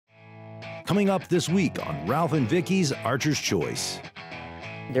Coming up this week on Ralph and Vicki's Archer's Choice.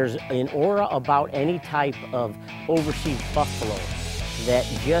 There's an aura about any type of overseas buffalo that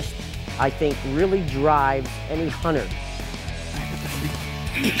just, I think, really drives any hunter.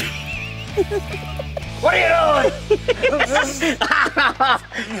 What are you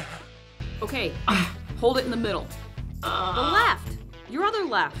doing? Okay, hold it in the middle. The left. Your other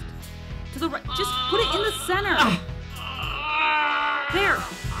left. To the right. Just put it in the center. There.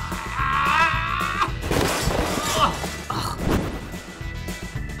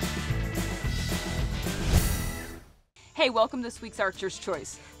 Hey, welcome to this week's Archer's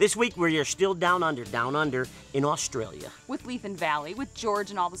Choice. This week we're still down under in Australia. With Leithen Valley, with George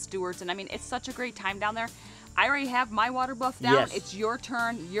and all the stewards, and I mean, it's such a great time down there. I already have my water buff down. Yes. It's your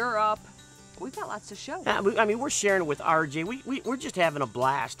turn, you're up. We've got lots to show. I mean, we're sharing it with RJ. We're just having a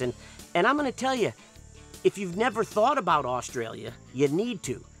blast, and I'm gonna tell you, if you've never thought about Australia, you need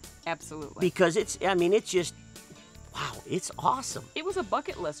to. Absolutely. Because it's just, wow, it's awesome. It was a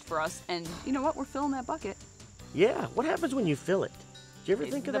bucket list for us, and you know what? We're filling that bucket. Yeah, what happens when you fill it? Do you ever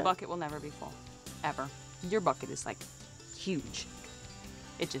think of that? The bucket will never be full, ever. Your bucket is like huge.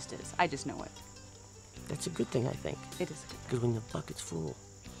 It just is. I just know it. That's a good thing, I think. It is a good thing. Because when the bucket's full.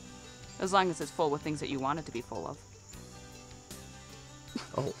 As long as it's full with things that you want it to be full of.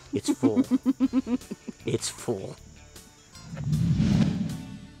 Oh, it's full. It's full.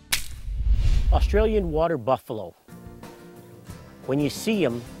 Australian water buffalo. When you see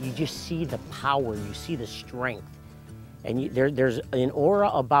them, you just see the power, you see the strength. And there's an aura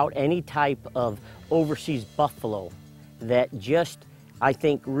about any type of overseas buffalo that just, I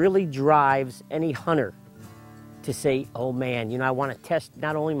think, really drives any hunter to say, oh man, you know, I want to test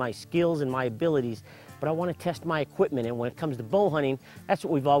not only my skills and my abilities, but I want to test my equipment. And when it comes to bow hunting, that's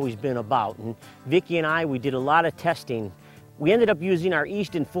what we've always been about. And Vicki and I, we did a lot of testing. We ended up using our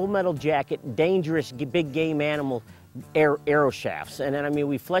Easton Full Metal Jacket, dangerous big game animal arrow shafts. And then, I mean,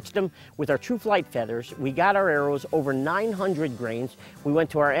 we fletched them with our True Flight feathers. We got our arrows over 900 grains. We went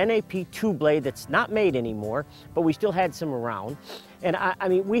to our NAP 2 blade that's not made anymore, but we still had some around. And I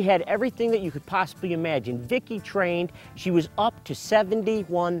mean, we had everything that you could possibly imagine. Vicki trained, she was up to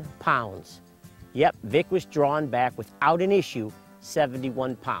 71 pounds. Yep, Vic was drawn back without an issue,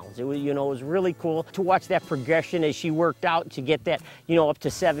 71 pounds. It was, you know, it was really cool to watch that progression as she worked out to get that, you know, up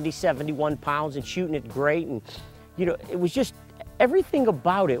to 70, 71 pounds and shooting it great. And, you know, it was just, everything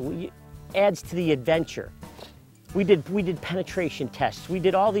about it adds to the adventure. We did penetration tests. We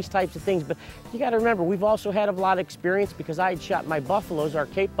did all these types of things, but you got to remember, we've also had a lot of experience because I had shot my buffaloes, our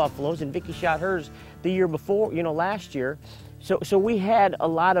Cape buffaloes, and Vicki shot hers the year before, you know, last year. So we had a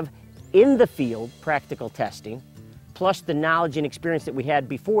lot of in the field practical testing, plus the knowledge and experience that we had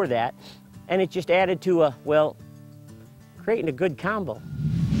before that, and it just added to creating a good combo.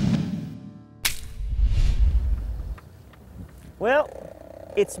 Well,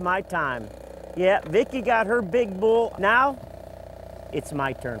 it's my time. Yeah, Vicki got her big bull. Now, it's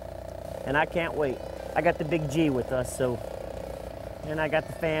my turn, and I can't wait. I got the big G with us, so, and I got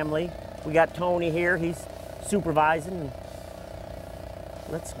the family. We got Tony here, he's supervising. And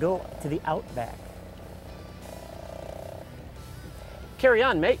let's go to the Outback. Carry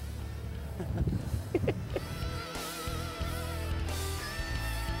on, mate.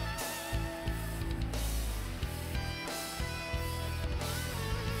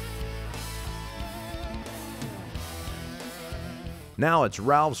 Now it's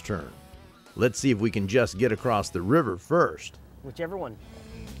Ralph's turn. Let's see if we can just get across the river first. Whichever one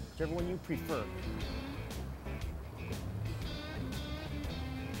you prefer.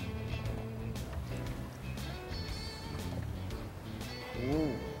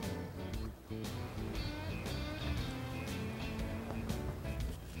 Ooh.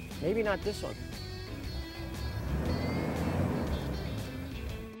 Maybe not this one.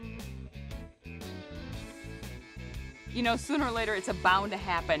 You know, sooner or later, it's bound to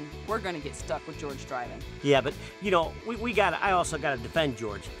happen. We're gonna get stuck with George driving. Yeah, but you know, I also gotta defend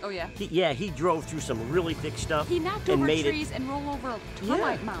George. Oh yeah? He drove through some really thick stuff. He knocked over trees and rolled over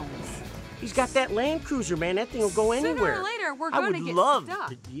termite mounds. He's got that Land Cruiser, man. That thing will go anywhere. Sooner or later, we're gonna get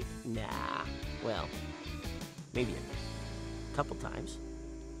stuck. Nah, well, maybe a couple times.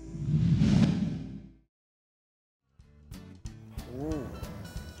 Ooh.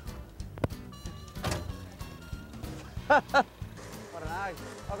 I don't know.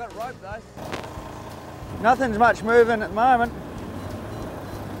 I've got rope though. Nothing's much moving at the moment.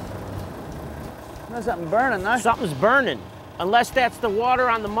 There's something burning though. Something's burning. Unless that's the water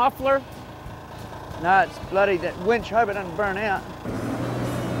on the muffler. No, it's bloody that winch. Hope it doesn't burn out.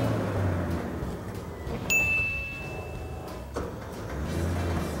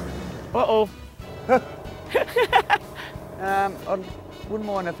 Uh-oh. I wouldn't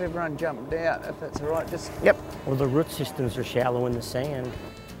mind if everyone jumped out, if that's all right. Just Yep. Well, the root systems are shallow in the sand.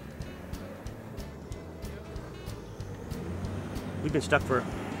 We've been stuck for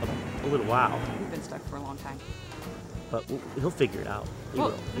a little while, We've been stuck for a long time. but he'll figure it out. He Well,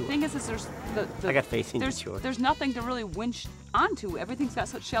 will. He the will. thing is there's I got faith in you, there's sure. there's nothing to really winch onto. Everything's got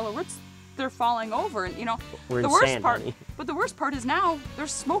such shallow roots. They're falling over, and you know We're the in worst sand, part. honey. But the worst part is now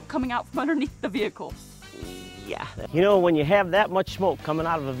there's smoke coming out from underneath the vehicle. Yeah. You know, when you have that much smoke coming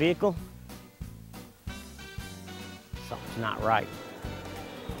out of a vehicle, something's not right.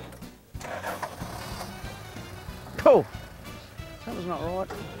 Oh, something's not right.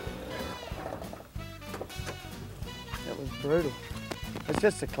 That was brutal. It's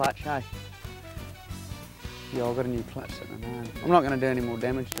just a clutch, hey? Yeah, I've got a new clutch at the moment. I'm not going to do any more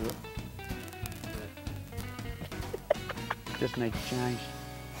damage to it. Just needs change.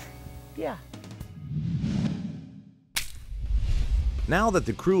 yeah. Now that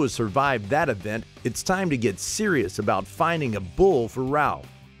the crew has survived that event, it's time to get serious about finding a bull for Ralph.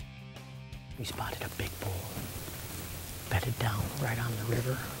 We spotted a big bull, bedded down right on the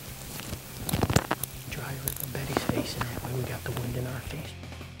river. Dry river Betty's facing that way. We got the wind in our face.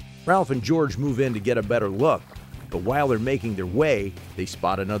 Ralph and George move in to get a better look, but while they're making their way, they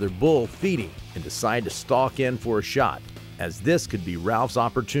spot another bull feeding and decide to stalk in for a shot, as this could be Ralph's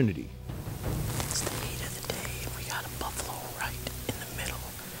opportunity. It's the heat of the day, and we got a buffalo right in the middle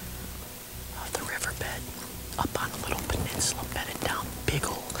of the riverbed, up on a little peninsula, bedded down, big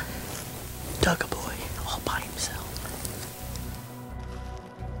old Dugga-boy, all by himself.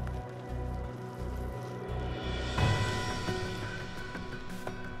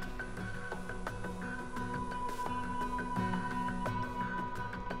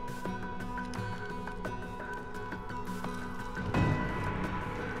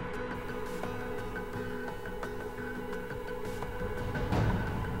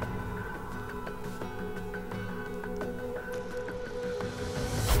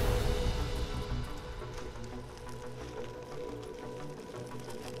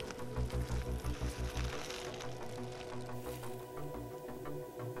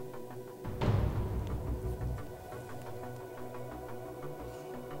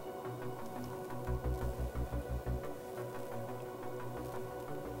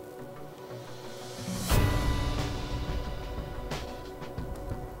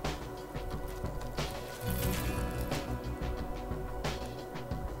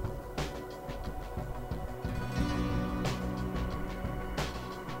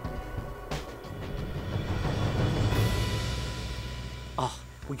 Oh,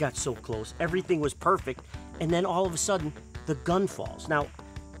 we got so close. Everything was perfect, and then all of a sudden, the gun falls. Now,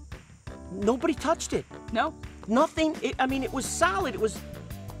 nobody touched it. No, Nothing. I mean, it was solid. It was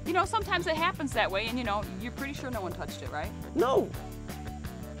you know sometimes it happens that way, and you know you're pretty sure no one touched it, right? no.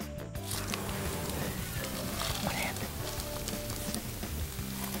 What happened?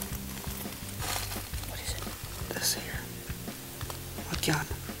 What is it? This here. What gun?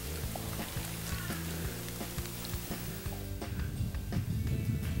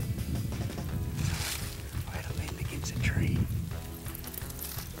 I had it leaning against a tree.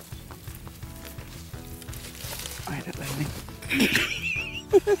 I had it leaning.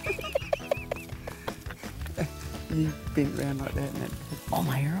 You bent round like that and that. Oh,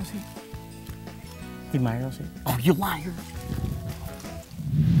 my arrow's here? Did my arrow's here? Oh, you liar.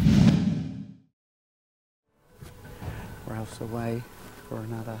 Ralph's away for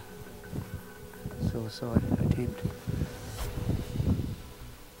another suicide attempt.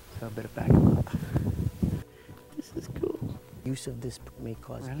 So I better back him up. This is cool. Use of this may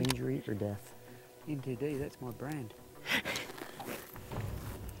cause Really? injury or death. MTD, that's my brand.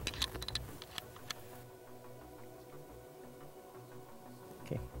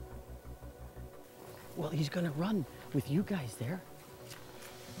 Okay. Well, he's gonna run with you guys there.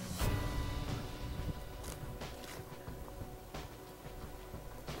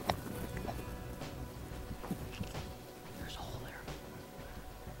 There's a hole there.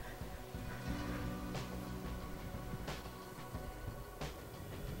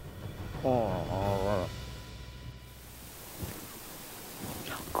 Oh.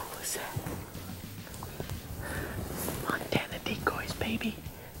 How cool is that? Montana decoys, baby.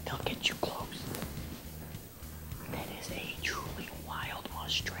 They'll get you close. That is a truly wild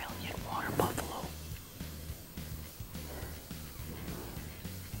Australian water buffalo.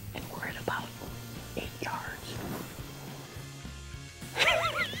 And we're at about 8 yards.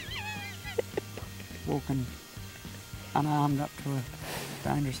 Walking unarmed up to a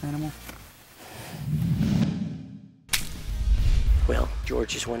dangerous animal. Well,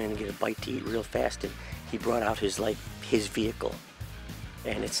 George just went in to get a bite to eat real fast, and he brought out his vehicle.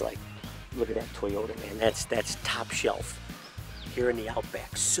 And it's like, look at that Toyota, man. That's top shelf here in the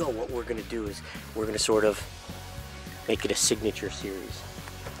Outback. So what we're gonna do is we're gonna sort of make it a signature series.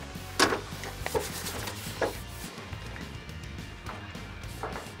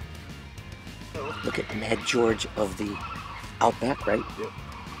 Look at Mad George of the Outback, right? Yep.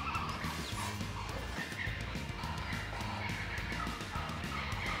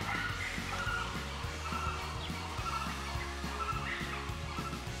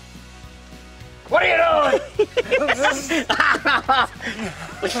 What are you doing?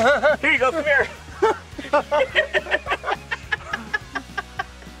 Here you go, come here.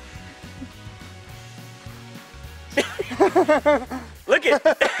 Look at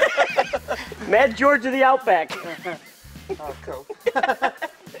Mad George of the Outback. Oh, cool.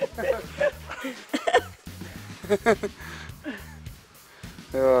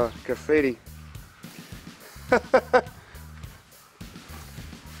 Oh, graffiti.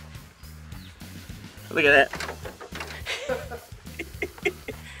 Look at that.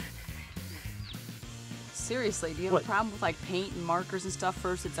 Seriously, do you have What? a problem with like paint and markers and stuff?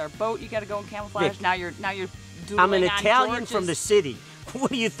 First, it's our boat. You got to go in camouflage. Vic, Now you're doodling I'm an on Italian from the George's- city.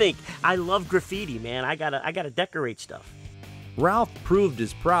 What do you think? I love graffiti, man. I gotta decorate stuff. Ralph proved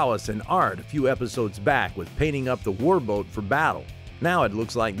his prowess in art a few episodes back with painting up the warboat for battle. Now it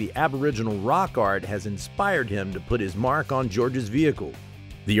looks like the Aboriginal rock art has inspired him to put his mark on George's vehicle.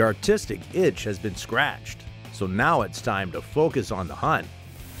 The artistic itch has been scratched, so now it's time to focus on the hunt.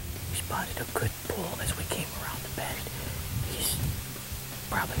 We spotted a good bull as we came around the bend. He's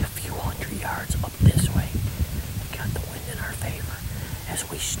probably a few hundred yards up this way. We got the wind in our favor. As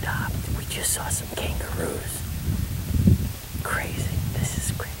we stopped, we just saw some kangaroos. Crazy. This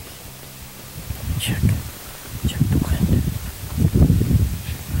is crazy. Check the wind.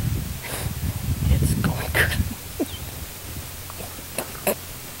 It's going good.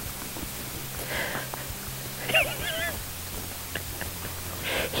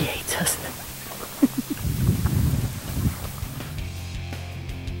 He hates us.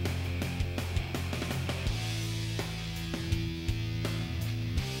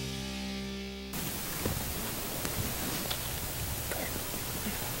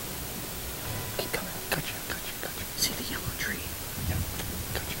 Keep coming. Gotcha. See the yellow tree? Yeah,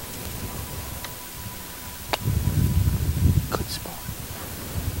 gotcha. Good spot.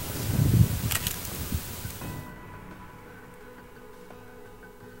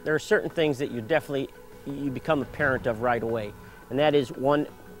 There are certain things that you become a parent of right away. And that is, one,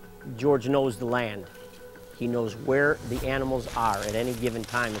 George knows the land. He knows where the animals are at any given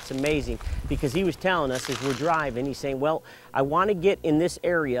time. It's amazing because he was telling us as we're driving, he's saying, well, I want to get in this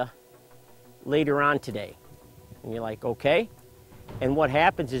area later on today. And you're like, okay. And what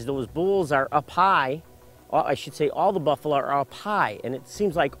happens is those bulls are up high. I should say all the buffalo are up high. And it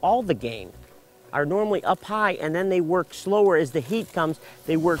seems like all the game are normally up high, and then they work slower as the heat comes.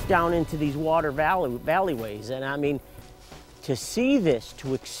 They work down into these water valleyways. And I mean, to see this,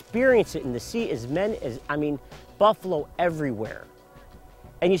 to experience it, and to see buffalo everywhere.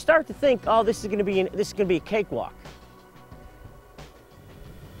 And you start to think, oh, this is going to be a cakewalk.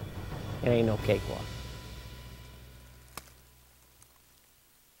 It ain't no cakewalk.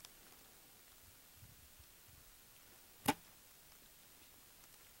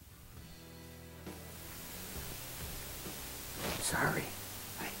 Sorry.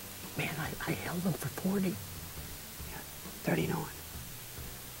 I held them for 40. Yeah, 39.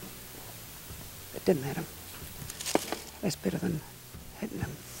 It didn't hit him. That's better than hitting him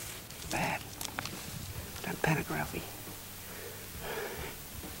bad. Done pantography.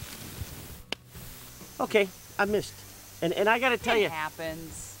 Okay, I missed. And I got to tell you, It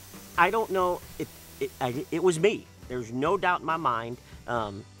happens. I don't know. It was me. There's no doubt in my mind.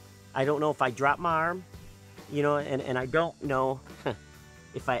 I don't know if I dropped my arm, and I don't know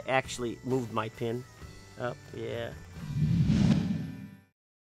if I actually moved my pin up. Yeah.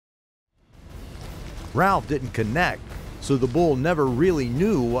 Ralph didn't connect, so the bull never really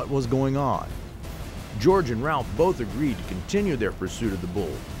knew what was going on. George and Ralph both agreed to continue their pursuit of the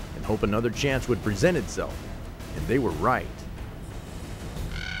bull and hope another chance would present itself, and they were right.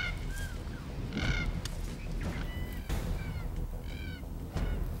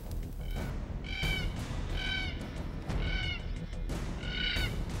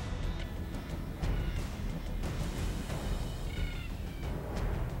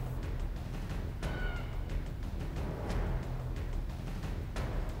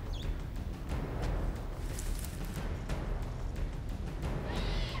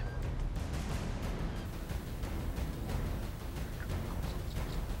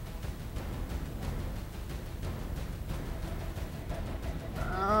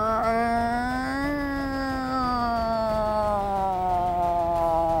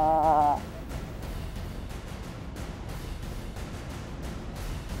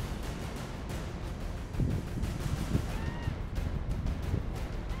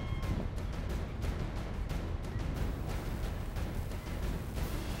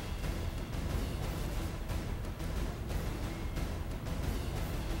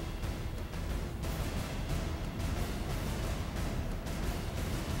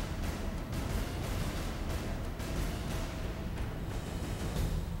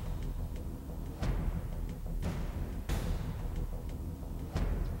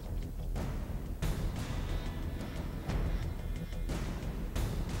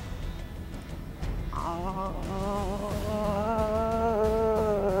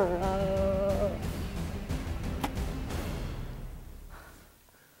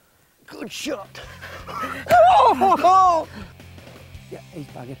 Good shot. Yeah, he's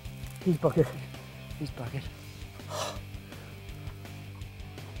bucket. He's bucket. He's bucket.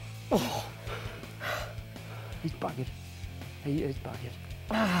 Oh. He's bucket. He is bucket.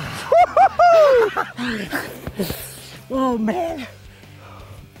 Oh man.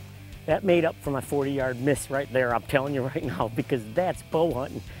 That made up for my 40-yard miss right there, I'm telling you right now, because that's bow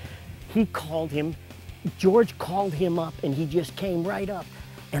hunting. He called him, George called him up, and he just came right up.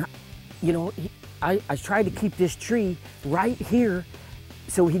 And, you know, I tried to keep this tree right here,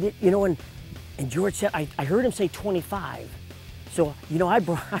 so he did, you know, and George said, I heard him say 25. So, you know, I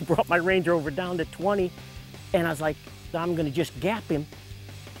brought my Range Rover down to 20, and I was like, I'm gonna just gap him.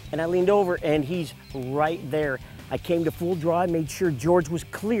 And I leaned over, and he's right there. I came to full draw, I made sure George was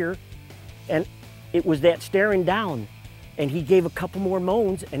clear, and it was that staring down. And he gave a couple more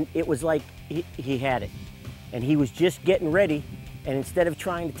moans, and it was like he had it. And he was just getting ready, and instead of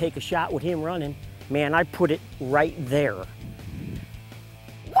trying to take a shot with him running, man, I put it right there. Woo!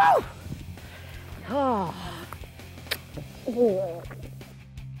 Oh. Oh.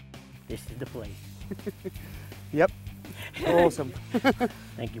 This is the place. Yep. Awesome.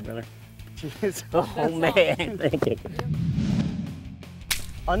 Thank you, brother. Cheers. Oh man, thank you.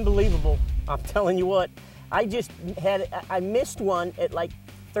 Unbelievable. I'm telling you what, I missed one at like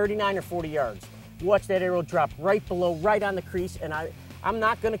 39 or 40 yards. Watch that arrow drop right below, right on the crease, and I'm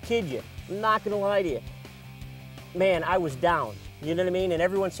not gonna kid you. I'm not gonna lie to you. Man, I was down, you know what I mean? And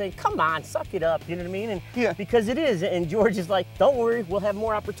everyone's saying, come on, suck it up, you know what I mean? And yeah. Because it is, and George is like, don't worry, we'll have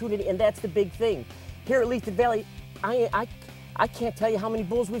more opportunity, and that's the big thing. Here at Leithen Valley, I can't tell you how many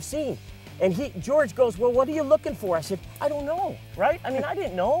bulls we've seen. And George goes, well, what are you looking for? I said, I don't know, right? I mean, I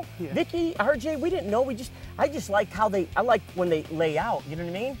didn't know. Yeah. Vicki, RJ, we didn't know. I just like how I like when they lay out, you know what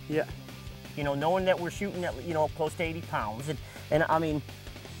I mean? Yeah. You know, knowing that we're shooting at, you know, close to 80 pounds. And I mean,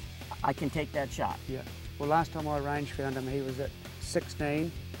 I can take that shot. Yeah. Well, last time I range found him, he was at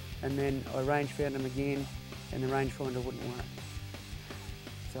 16, and then I range found him again, and the rangefinder wouldn't work.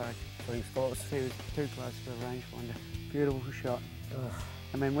 So he was close. He was too close for a rangefinder. Beautiful shot. Ugh.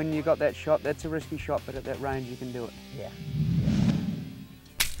 I mean, when you got that shot, that's a risky shot, but at that range, you can do it. Yeah.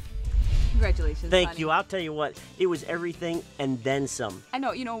 Congratulations, Thank honey. you. I'll tell you what, it was everything and then some. I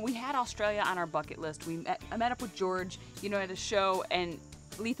know, you know, we had Australia on our bucket list. I met up with George, you know, at a show, and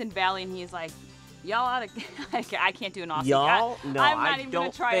Leithen Valley, and he's like, y'all ought to, I can't do an Aussie. Y'all? No, I'm not I even don't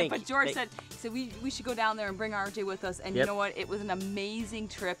going to try think it, but George said we should go down there and bring RJ with us, and Yep. you know what, it was an amazing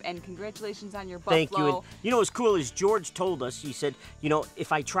trip, and congratulations on your Thank buffalo. you. And you know what's cool is George told us, he said, you know,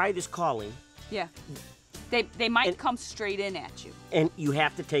 if I try this calling. Yeah. They might come straight in at you. And you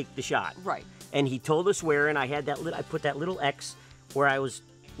have to take the shot. Right. And he told us where, and I had that I put that little X where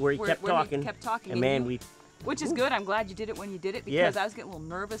he kept talking. He kept talking. And man, which is good. I'm glad you did it when you did it, because I was getting a little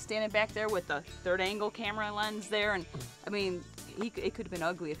nervous standing back there with the third angle camera lens there, and I mean, it could have been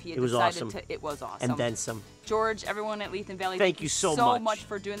ugly if he had decided to. It was awesome. And then some. George, everyone at Leithen Valley, thank you so much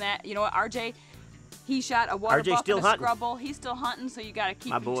for doing that. You know what, RJ? He shot a water buck and a scrubble. He's still hunting, so you got to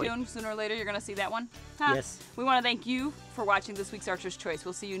keep him tuned. Sooner or later, you're going to see that one. Huh? Yes. We want to thank you for watching this week's Archer's Choice.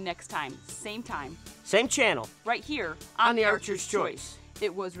 We'll see you next time. Same channel. Right here on the Archer's Choice.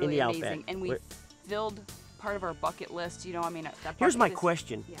 It was really amazing. Outback. And we filled part of our bucket list. You know, I mean, that Here's my list,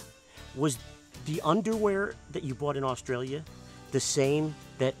 question. Yeah. Was the underwear that you bought in Australia the same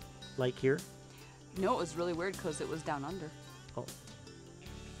that, like here? No, it was really weird because it was down under. Oh.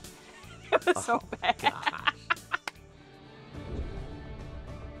 It was so bad. Gosh.